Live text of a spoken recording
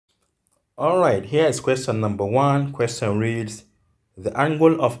All right, here is question number one. Question reads, the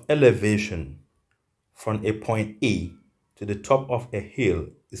angle of elevation from a point A to the top of a hill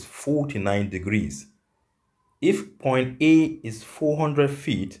is 49 degrees. If point A is 400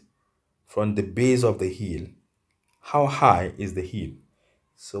 feet from the base of the hill, how high is the hill?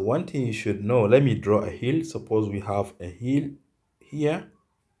 So one thing you should know, let me draw a hill. Suppose we have a hill here,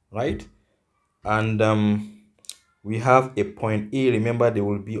 right? And we have a point A. Remember, they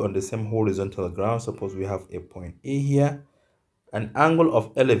will be on the same horizontal ground. Suppose we have a point A here. An angle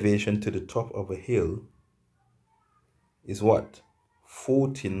of elevation to the top of a hill is what?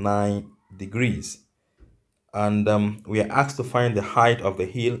 49 degrees. And we are asked to find the height of the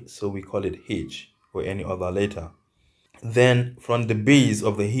hill, so we call it h or any other letter. Then from the base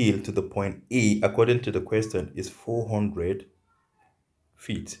of the hill to the point A, according to the question, is 400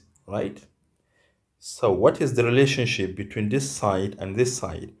 feet, right? So what is the relationship between this side and this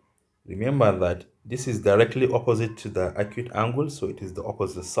side? Remember that this is directly opposite to the acute angle, so it is the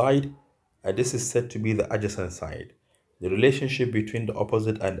opposite side, and this is said to be the adjacent side. The relationship between the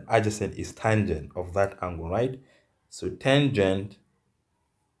opposite and adjacent is tangent of that angle, right? So tangent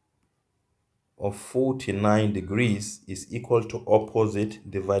of 49 degrees is equal to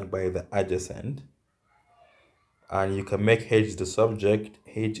opposite divided by the adjacent. And you can make h the subject.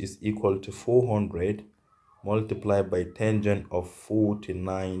 H is equal to 400 multiplied by tangent of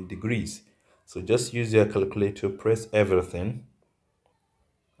 49 degrees. So just use your calculator, press everything.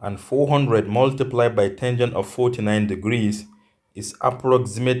 And 400 multiplied by tangent of 49 degrees is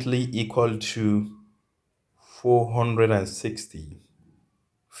approximately equal to 460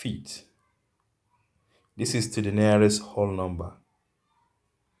 feet. This is to the nearest whole number.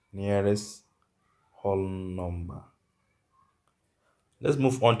 Nearest whole number. Let's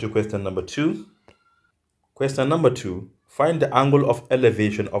move on to question number two. Question number two. Find the angle of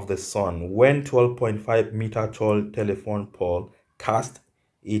elevation of the sun when 12.5-meter tall telephone pole casts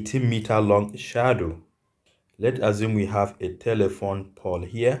 18-meter long shadow. Let's assume we have a telephone pole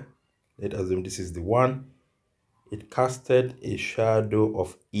here. Let's assume this is the one. It casted a shadow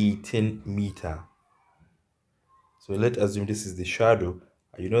of 18 meter. So let's assume this is the shadow.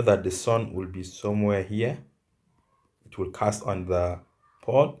 You know that the sun will be somewhere here. It will cast on the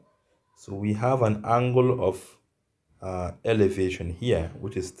pole. So we have an angle of elevation here,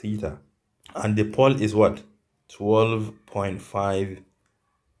 which is theta. And the pole is what? 12.5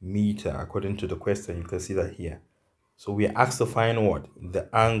 meter, according to the question. You can see that here. So we are asked to find what? The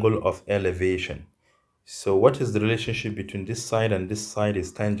angle of elevation. So what is the relationship between this side and this side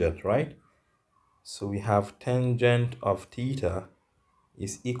is tangent, right? So we have tangent of theta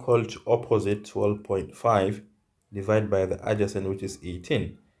is equal to opposite 12.5 divided by the adjacent, which is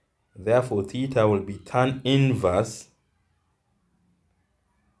 18. Therefore, theta will be tan inverse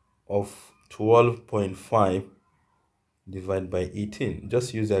of 12.5 divided by 18.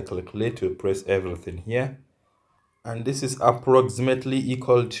 Just use a calculator to press everything here. And this is approximately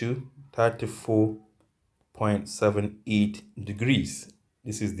equal to 34.78 degrees.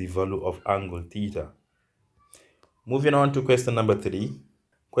 This is the value of angle theta. Moving on to question number three.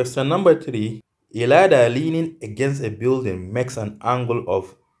 Question number three. A ladder leaning against a building makes an angle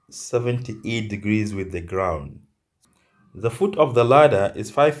of 78 degrees with the ground. The foot of the ladder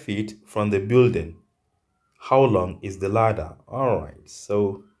is 5 feet from the building. How long is the ladder? All right,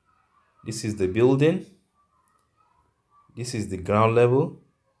 so this is the building, this is the ground level,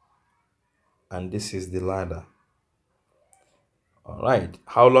 and this is the ladder. All right,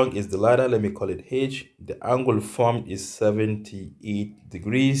 how long is the ladder? Let me call it h. The angle formed is 78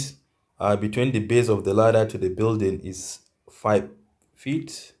 degrees. Between the base of the ladder to the building is 5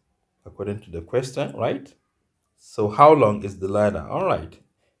 feet, according to the question, right? So how long is the ladder? All right,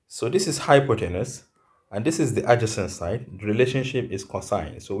 so this is hypotenuse and this is the adjacent side. The relationship is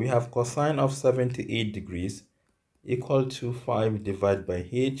cosine. So we have cosine of 78 degrees equal to 5 divided by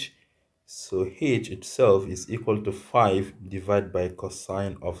h. So h itself is equal to 5 divided by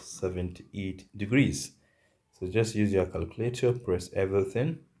cosine of 78 degrees. So just use your calculator, press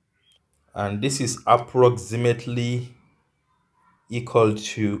everything. And this is approximately equal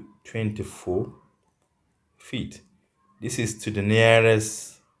to 24 feet. This is to the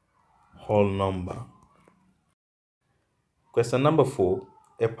nearest whole number. Question number 4.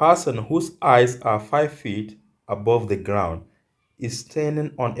 A person whose eyes are 5 feet above the ground is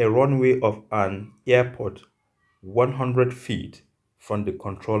standing on a runway of an airport 100 feet from the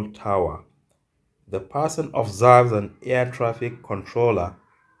control tower. The person observes an air traffic controller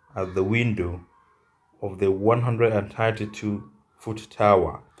at the window of the 132-foot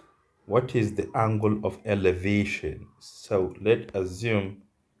tower. What is the angle of elevation? So let's assume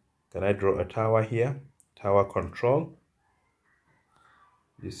Can I draw a tower here? Tower control.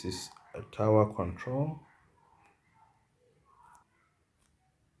 This is a tower control.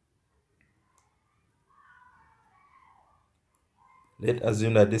 Let's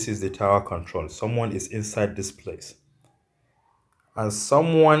assume that this is the tower control. Someone is inside this place. And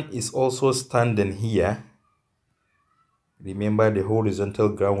someone is also standing here. Remember, the horizontal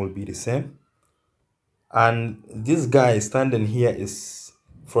ground will be the same. And this guy standing here is,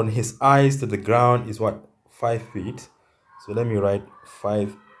 from his eyes to the ground is what? 5 feet. So let me write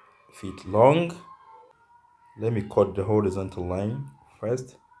 5 feet long. Let me cut the horizontal line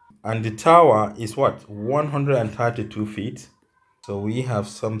first. And the tower is what? 132 feet. So we have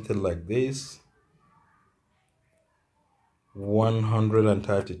something like this.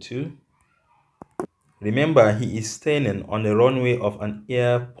 132. Remember, he is standing on the runway of an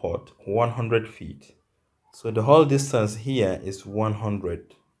airport 100 feet. So the whole distance here is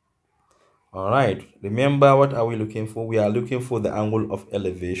 100. Alright, remember, what are we looking for? We are looking for the angle of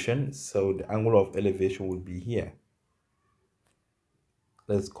elevation. So the angle of elevation will be here.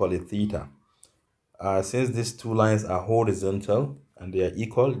 Let's call it theta. Since these two lines are horizontal and they are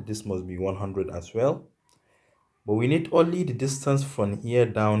equal, this must be 100 as well. But we need only the distance from here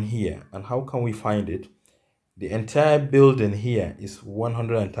down here. And how can we find it? The entire building here is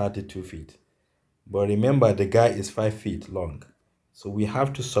 132 feet. But remember, the guy is 5 feet long. So we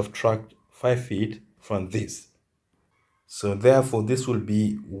have to subtract 5 feet from this. So therefore, this will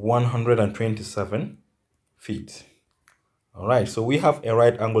be 127 feet. All right, so we have a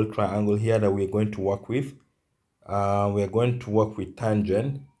right angle triangle here that we're going to work with. We're going to work with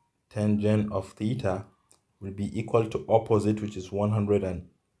tangent. Tangent of theta will be equal to opposite, which is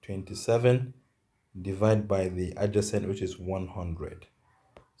 127, divided by the adjacent, which is 100.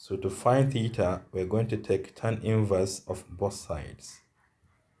 So to find theta, we're going to take tan inverse of both sides.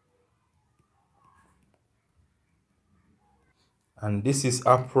 And this is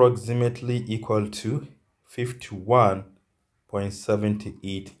approximately equal to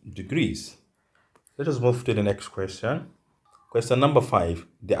 51.78 degrees. Let us move to the next question. Question number 5.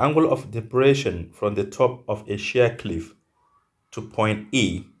 The angle of depression from the top of a sheer cliff to point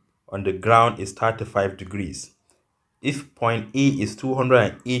A on the ground is 35 degrees. If point A is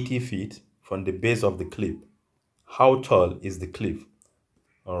 280 feet from the base of the cliff, how tall is the cliff?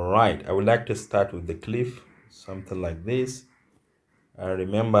 All right, I would like to start with the cliff, something like this.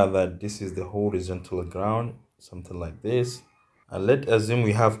 Remember that this is the horizontal ground, something like this. And let's assume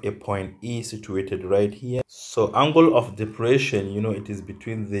we have a point E situated right here. So angle of depression, it is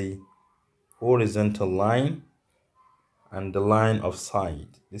between the horizontal line and the line of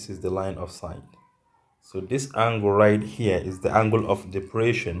sight. This is the line of sight. So this angle right here is the angle of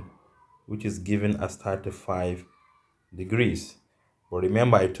depression, which is given as 35 degrees. But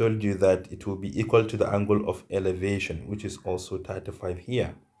remember, I told you that it will be equal to the angle of elevation, which is also 35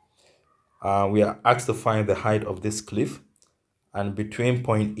 here. We are asked to find the height of this cliff, and between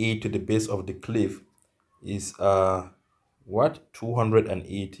point A to the base of the cliff is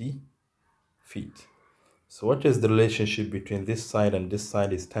 280 feet. So what is the relationship between this side and this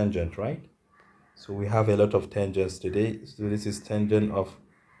side? Is tangent, right? So we have a lot of tangents today. So this is tangent of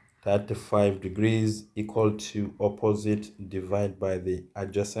 35 degrees equal to opposite divided by the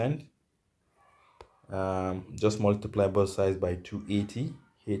adjacent. Just multiply both sides by 280.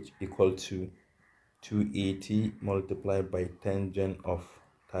 H equal to 280 multiplied by tangent of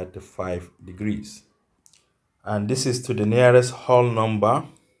 35 degrees. And this is to the nearest whole number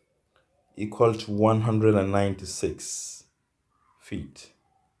equal to 196 feet.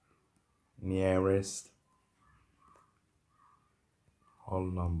 Nearest whole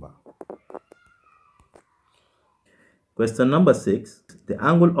number. Question number 6. The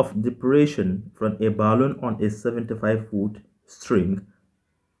angle of depression from a balloon on a 75-foot string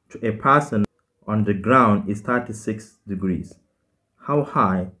to a person on the ground is 36 degrees. How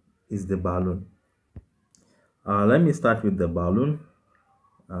high is the balloon? Let me start with the balloon.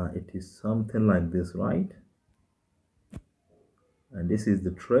 It is something like this, right? And this is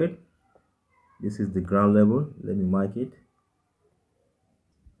the thread. This is the ground level. Let me mark it.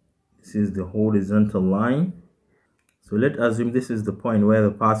 This is the horizontal line. So let's assume this is the point where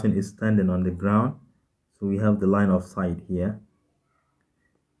the person is standing on the ground. So we have the line of sight here.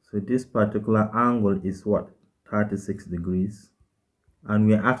 So this particular angle is what? 36 degrees. And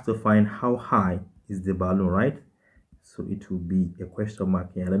we are asked to find how high is the balloon, right? So it will be a question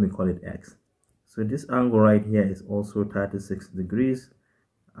mark here. Let me call it X. So this angle right here is also 36 degrees.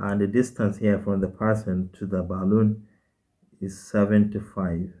 And the distance here from the person to the balloon is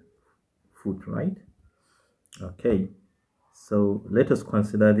 75 foot, right? Okay. So let us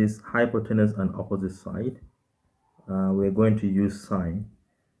consider this hypotenuse and opposite side. We're going to use sine.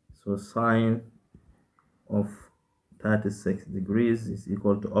 So sine of 36 degrees is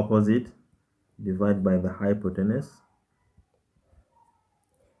equal to opposite divided by the hypotenuse.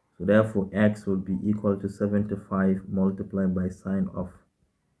 So therefore x will be equal to 75 multiplied by sine of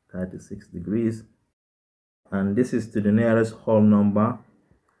 36 degrees. And this is to the nearest whole number,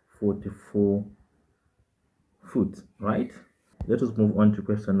 44 foot, right? Let us move on to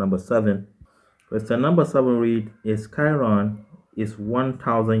question number 7. Question number 7 reads, a sky run is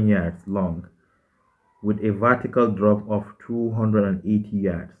 1,000 yards long with a vertical drop of 280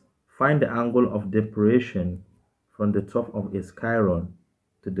 yards. Find the angle of depression from the top of a skyron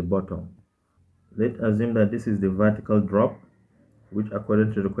to the bottom. Let's assume that this is the vertical drop, which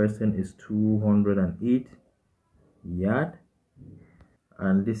according to the question is 208 yards,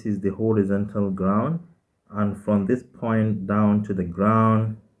 and this is the horizontal ground, and from this point down to the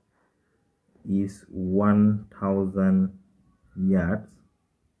ground is 1,000 yards.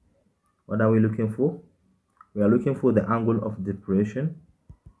 What are we looking for? We are looking for the angle of depression,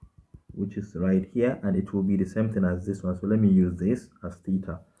 which is right here, and it will be the same thing as this one. So let me use this as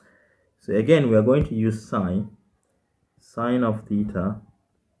theta. So again, we are going to use sine. Sine of theta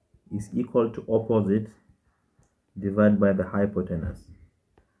is equal to opposite divided by the hypotenuse,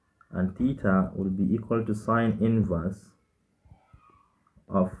 and theta will be equal to sine inverse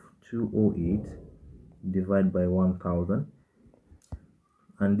of 208 divided by 1000,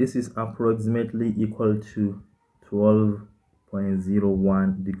 and this is approximately equal to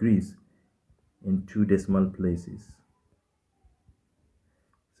 12.01 degrees in 2 decimal places.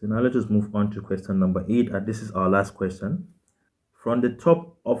 So now let us move on to question number 8, and this is our last question. From the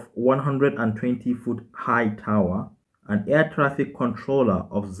top of 120-foot high tower, an air traffic controller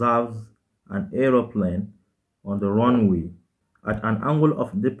observes an aeroplane on the runway at an angle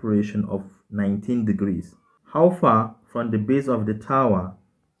of depression of 19 degrees. How far from the base of the tower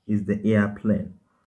is the airplane?